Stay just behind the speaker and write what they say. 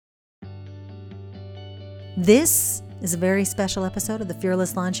This is a very special episode of the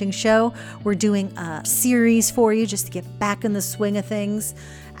Fearless Launching Show. We're doing a series for you just to get back in the swing of things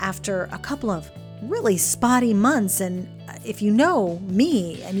after a couple of really spotty months. And if you know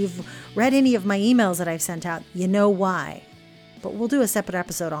me and you've read any of my emails that I've sent out, you know why. But we'll do a separate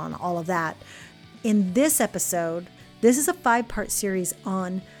episode on all of that. In this episode, this is a 5-part series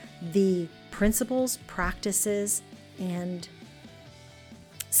on the principles, practices, and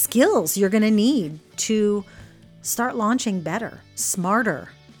skills you're going to need to start launching better, smarter,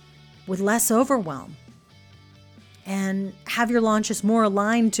 with less overwhelm, and have your launches more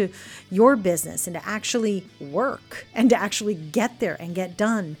aligned to your business and to actually work and to actually get there and get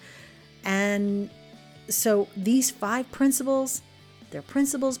done. And so these 5 principles, they're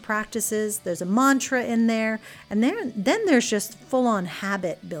principles, practices, there's a mantra in there, and then there's just full-on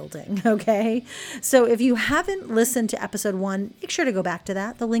habit building, okay? So if you haven't listened to episode 1, make sure to go back to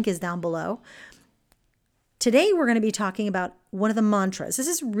that. The link is down below. Today, we're going to be talking about one of the mantras. This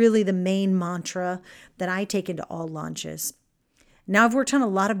is really the main mantra that I take into all launches. Now, I've worked on a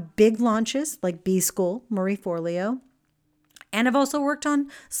lot of big launches like B School, Marie Forleo, and I've also worked on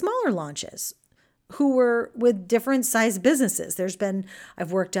smaller launches who were with different size businesses.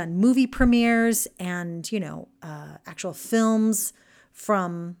 I've worked on movie premieres and, actual films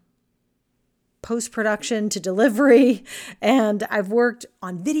from post-production to delivery. And I've worked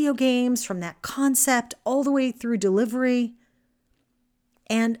on video games from that concept all the way through delivery.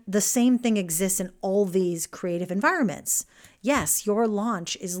 And the same thing exists in all these creative environments. Yes, your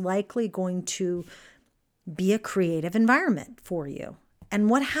launch is likely going to be a creative environment for you. And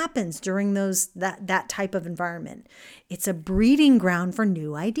what happens during that type of environment? It's a breeding ground for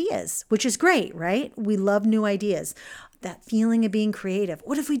new ideas, which is great, right? We love new ideas. That feeling of being creative.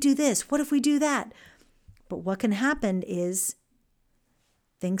 What if we do this? What if we do that? But what can happen is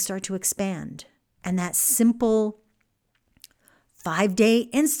things start to expand. And that simple 5-day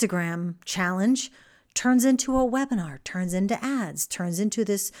Instagram challenge turns into a webinar, turns into ads, turns into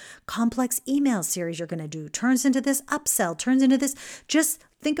this complex email series you're going to do, turns into this upsell, turns into this. Just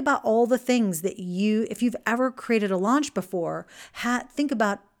think about all the things that if you've ever created a launch before, think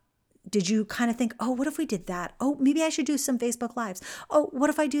about, did you kind of think, oh, what if we did that? Oh, maybe I should do some Facebook Lives. Oh, what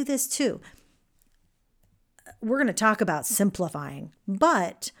if I do this too? We're going to talk about simplifying,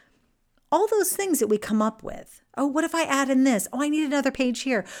 but all those things that we come up with. Oh, what if I add in this? Oh, I need another page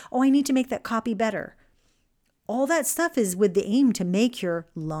here. Oh, I need to make that copy better. All that stuff is with the aim to make your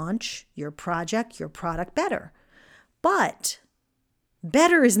launch, your project, your product better. But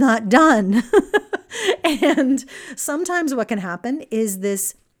better is not done. And sometimes what can happen is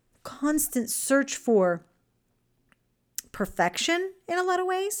this constant search for perfection in a lot of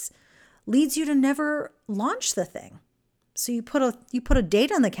ways leads you to never launch the thing. So you put a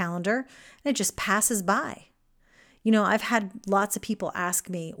date on the calendar and it just passes by. I've had lots of people ask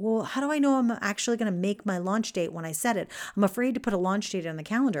me, well, how do I know I'm actually going to make my launch date when I set it? I'm afraid to put a launch date on the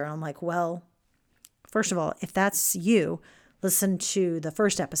calendar. And I'm like, well, first of all, if that's you, listen to the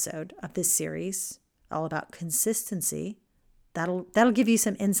first episode of this series, all about consistency. That'll give you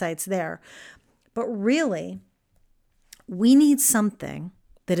some insights there. But really, we need something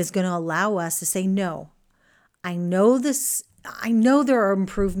that is going to allow us to say, no, I know there are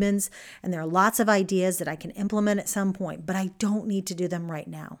improvements and there are lots of ideas that I can implement at some point, but I don't need to do them right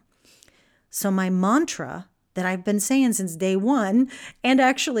now. So my mantra that I've been saying since day one, and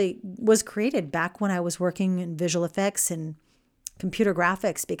actually was created back when I was working in visual effects and computer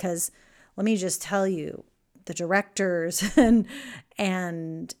graphics, because let me just tell you, the directors and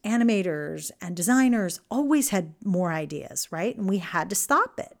animators and designers always had more ideas, right? And we had to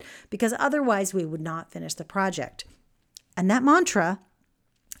stop it because otherwise we would not finish the project. And that mantra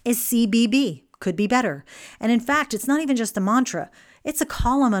is CBB, could be better. And in fact, it's not even just a mantra. It's a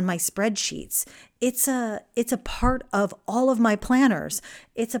column on my spreadsheets. It's a part of all of my planners.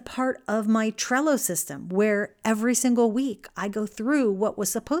 It's a part of my Trello system where every single week I go through what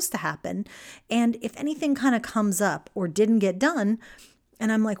was supposed to happen. And if anything kind of comes up or didn't get done,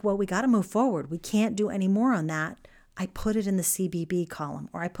 and I'm like, well, we got to move forward. We can't do any more on that. I put it in the CBB column,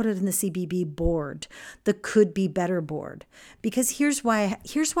 or I put it in the CBB board, the could be better board. Because here's why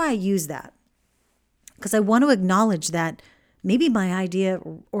I use that. Because I want to acknowledge that maybe my idea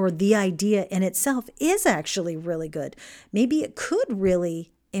or the idea in itself is actually really good. Maybe it could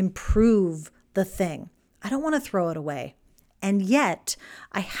really improve the thing. I don't want to throw it away. And yet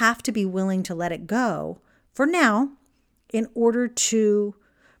I have to be willing to let it go for now in order to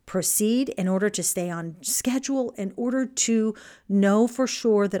proceed, in order to stay on schedule, in order to know for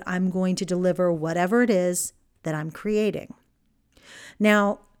sure that I'm going to deliver whatever it is that I'm creating.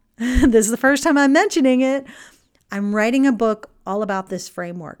 Now, this is the first time I'm mentioning it. I'm writing a book all about this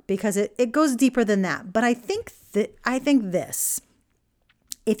framework because it goes deeper than that. But I think this,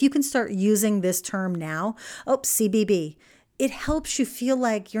 if you can start using this term now, CBB, it helps you feel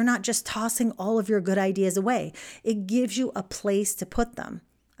like you're not just tossing all of your good ideas away. It gives you a place to put them.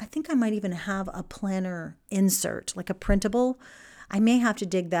 I think I might even have a planner insert, like a printable. I may have to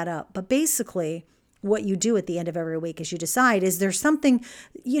dig that up. But basically, what you do at the end of every week is you decide, is there something,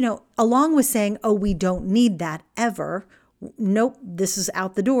 along with saying, oh, we don't need that ever. Nope, this is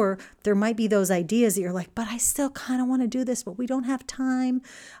out the door. There might be those ideas that you're like, but I still kind of want to do this, but we don't have time.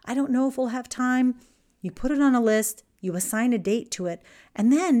 I don't know if we'll have time. You put it on a list, you assign a date to it,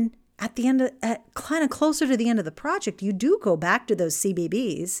 and then at the end kind of closer to the end of the project, you do go back to those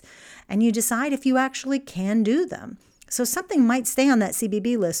CBBs and you decide if you actually can do them. So something might stay on that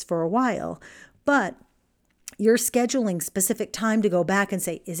CBB list for a while, but you're scheduling specific time to go back and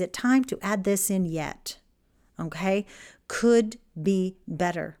say, is it time to add this in yet? Okay? Could be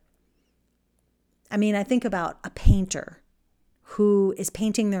better. I mean, I think about a painter who is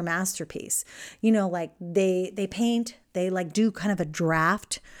painting their masterpiece. Like they paint, they like do kind of a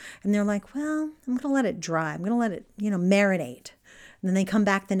draft, and they're like, well, I'm going to let it dry. I'm going to let it, marinate. And then they come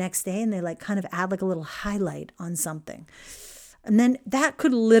back the next day and they like kind of add like a little highlight on something. And then that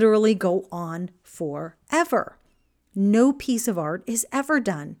could literally go on forever. No piece of art is ever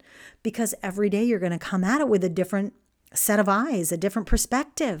done because every day you're going to come at it with a different set of eyes, a different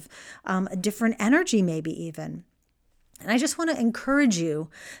perspective, a different energy, maybe even. And I just want to encourage you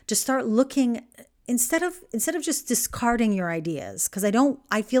to start looking instead of just discarding your ideas. Because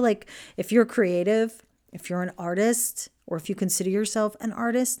I feel like if you're creative, if you're an artist, or if you consider yourself an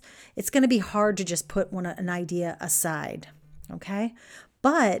artist, it's going to be hard to just put an idea aside. Okay?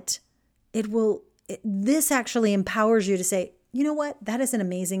 But this actually empowers you to say, you know what? That is an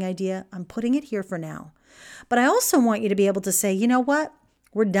amazing idea. I'm putting it here for now. But I also want you to be able to say, you know what?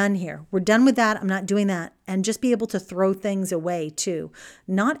 We're done here. We're done with that. I'm not doing that. And just be able to throw things away too.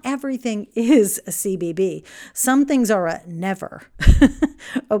 Not everything is a CBB. Some things are a never.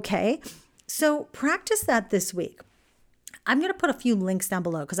 Okay? So practice that this week. I'm going to put a few links down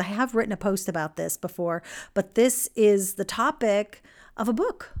below because I have written a post about this before, but this is the topic of a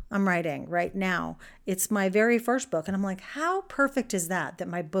book I'm writing right now. It's my very first book. And I'm like, how perfect is that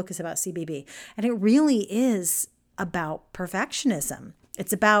my book is about CBB? And it really is about perfectionism.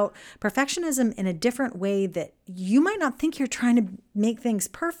 It's about perfectionism in a different way that you might not think you're trying to make things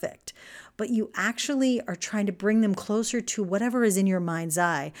perfect, but you actually are trying to bring them closer to whatever is in your mind's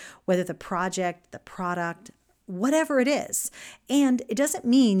eye, whether the project, the product, whatever it is. And it doesn't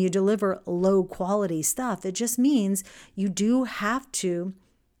mean you deliver low quality stuff. It just means you do have to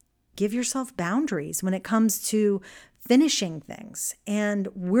give yourself boundaries when it comes to finishing things. And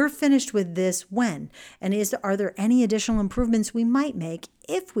we're finished with this when? And are there any additional improvements we might make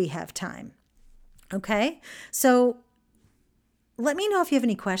if we have time? Okay? So let me know if you have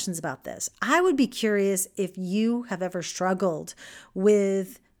any questions about this. I would be curious if you have ever struggled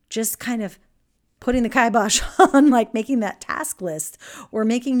with just kind of putting the kibosh on, like making that task list or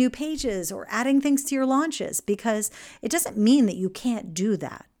making new pages or adding things to your launches, because it doesn't mean that you can't do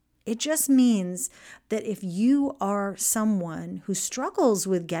that. It just means that if you are someone who struggles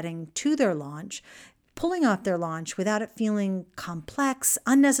with getting to their launch, pulling off their launch without it feeling complex,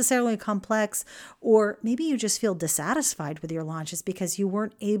 unnecessarily complex, or maybe you just feel dissatisfied with your launches because you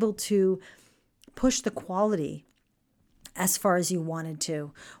weren't able to push the quality as far as you wanted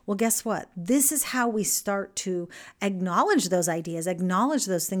to. Well, guess what? This is how we start to acknowledge those ideas, acknowledge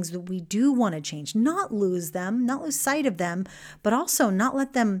those things that we do want to change, not lose them, not lose sight of them, but also not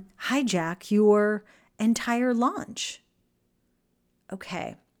let them hijack your entire launch.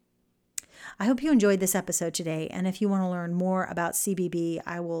 Okay. I hope you enjoyed this episode today. And if you want to learn more about CBB,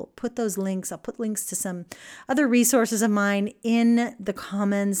 I will put those links. I'll put links to some other resources of mine in the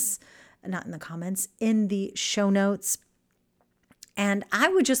comments, not in the comments, in the show notes. And I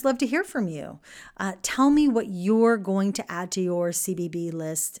would just love to hear from you. Tell me what you're going to add to your CBB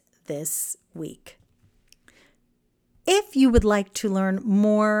list this week. If you would like to learn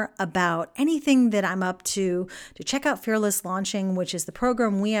more about anything that I'm up to check out Fearless Launching, which is the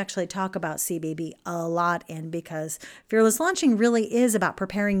program we actually talk about CBB a lot in, because Fearless Launching really is about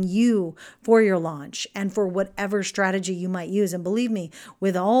preparing you for your launch and for whatever strategy you might use. And believe me,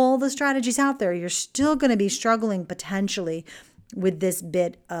 with all the strategies out there, you're still going to be struggling potentially with this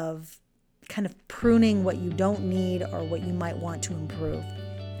bit of kind of pruning what you don't need or what you might want to improve.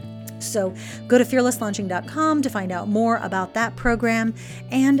 So go to fearlesslaunching.com to find out more about that program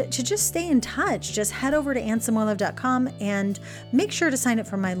and to just stay in touch. Just head over to AnnSamoilov.com and make sure to sign up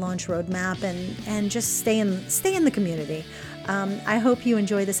for my launch roadmap and just stay in the community. I hope you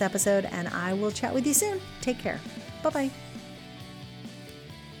enjoy this episode, and I will chat with you soon. Take care. Bye-bye.